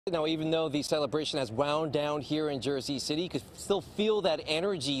Now, even though the celebration has wound down here in Jersey City, you could still feel that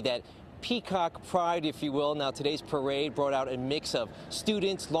energy, that Peacock pride, if you will. Now, today's parade brought out a mix of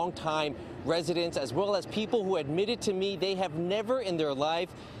students, longtime residents, as well as people who admitted to me they have never in their life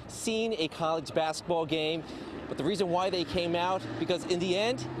seen a college basketball game. But the reason why they came out, because in the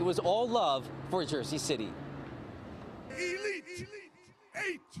end, it was all love for Jersey City. Elite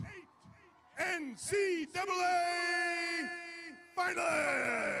 8 NCAA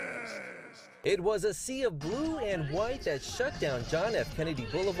finalists. It was a sea of blue and white that shut down John F. Kennedy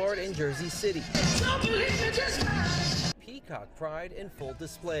Boulevard in Jersey City. Peacock pride in full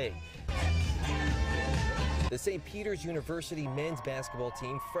display. The St. Peter's University men's basketball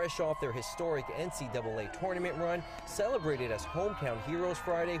team, fresh off their historic NCAA tournament run, celebrated as hometown heroes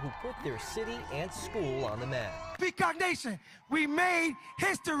Friday who put their city and school on the map. Peacock Nation, we made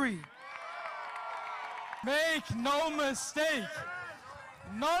history. Make no mistake,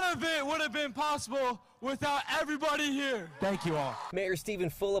 none of it would have been possible without everybody here. Thank you all. Mayor Stephen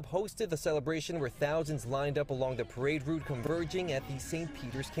Fulop hosted the celebration where thousands lined up along the parade route converging at the St.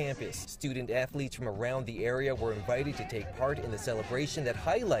 Peter's campus. Student athletes from around the area were invited to take part in the celebration that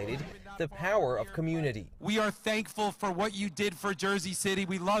highlighted the power of community. We are thankful for what you did for Jersey City.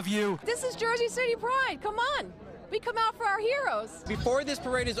 We love you. This is Jersey City pride. Come on. We come out for our heroes. Before this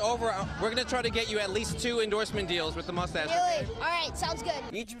parade is over, we're going to try to get you at least 2 endorsement deals with the mustache. Really? All right, sounds good.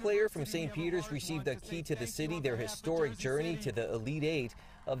 Each player from St. Peter's received a key to the city. Their historic journey to the Elite Eight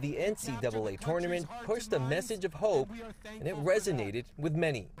of the NCAA tournament pushed a message of hope, and it resonated with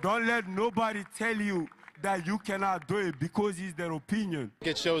many. Don't let nobody tell you that you cannot do it because it's their opinion.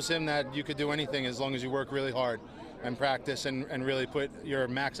 It shows him that you could do anything as long as you work really hard and practice and really put your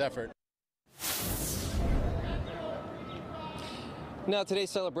max effort. Now, today's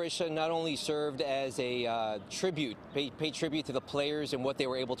celebration not only served as a tribute, paid tribute to the players and what they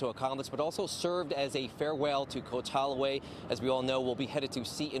were able to accomplish, but also served as a farewell to Coach Holloway. As we all know, we'll be headed to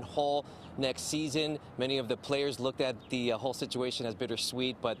Seton Hall next season. Many of the players looked at the whole situation as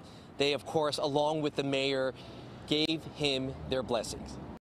bittersweet, but they, of course, along with the mayor, gave him their blessings.